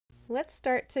Let's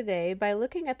start today by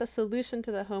looking at the solution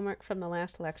to the homework from the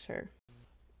last lecture.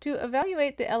 To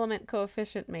evaluate the element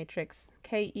coefficient matrix,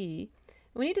 KE,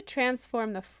 we need to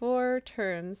transform the four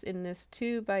terms in this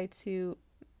 2 by 2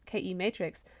 KE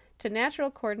matrix to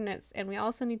natural coordinates, and we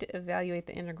also need to evaluate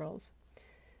the integrals.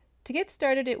 To get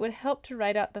started, it would help to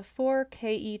write out the four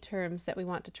KE terms that we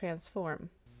want to transform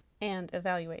and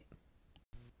evaluate.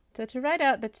 So to write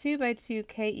out the 2 by 2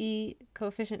 KE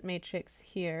coefficient matrix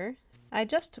here, I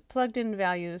just plugged in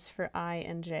values for I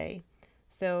and j.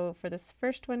 So for this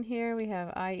first one here, we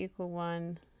have I equal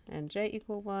 1 and j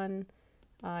equal 1,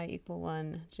 I equal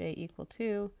 1, j equal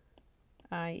 2,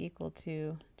 I equal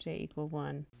 2, j equal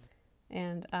 1,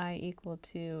 and I equal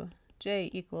 2, j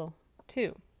equal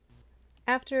 2.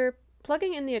 After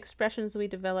plugging in the expressions we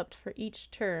developed for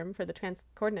each term for the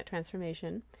coordinate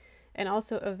transformation, and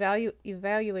also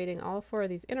evaluating all four of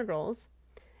these integrals,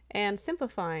 and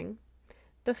simplifying,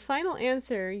 the final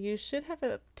answer you should have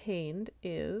obtained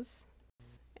is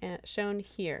shown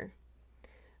here.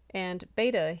 And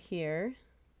beta here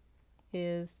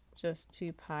is just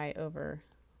 2 pi over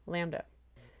lambda.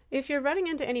 If you're running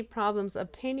into any problems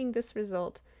obtaining this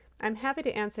result, I'm happy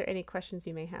to answer any questions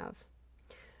you may have.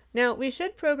 Now, we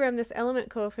should program this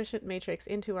element coefficient matrix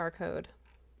into our code.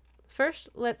 First,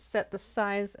 let's set the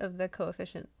size of the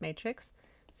coefficient matrix.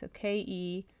 So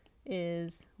KE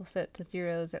is, we'll set it to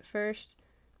zeros at first,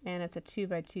 and it's a 2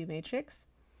 by 2 matrix.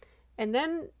 And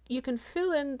then you can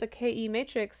fill in the KE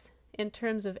matrix in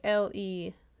terms of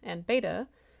LE and beta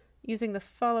using the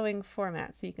following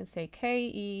format. So you can say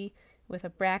KE with a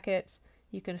bracket,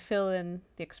 you can fill in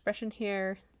the expression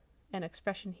here and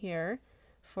expression here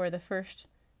for the first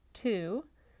two.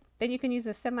 Then you can use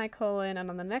a semicolon,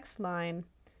 and on the next line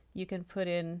you can put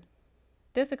in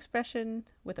this expression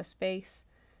with a space,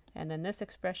 and then this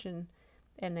expression,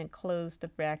 and then close the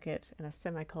bracket and a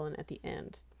semicolon at the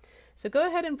end. So go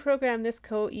ahead and program this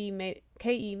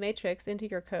KE matrix into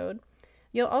your code.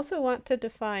 You'll also want to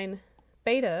define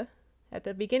beta at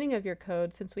the beginning of your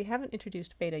code since we haven't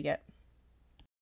introduced beta yet.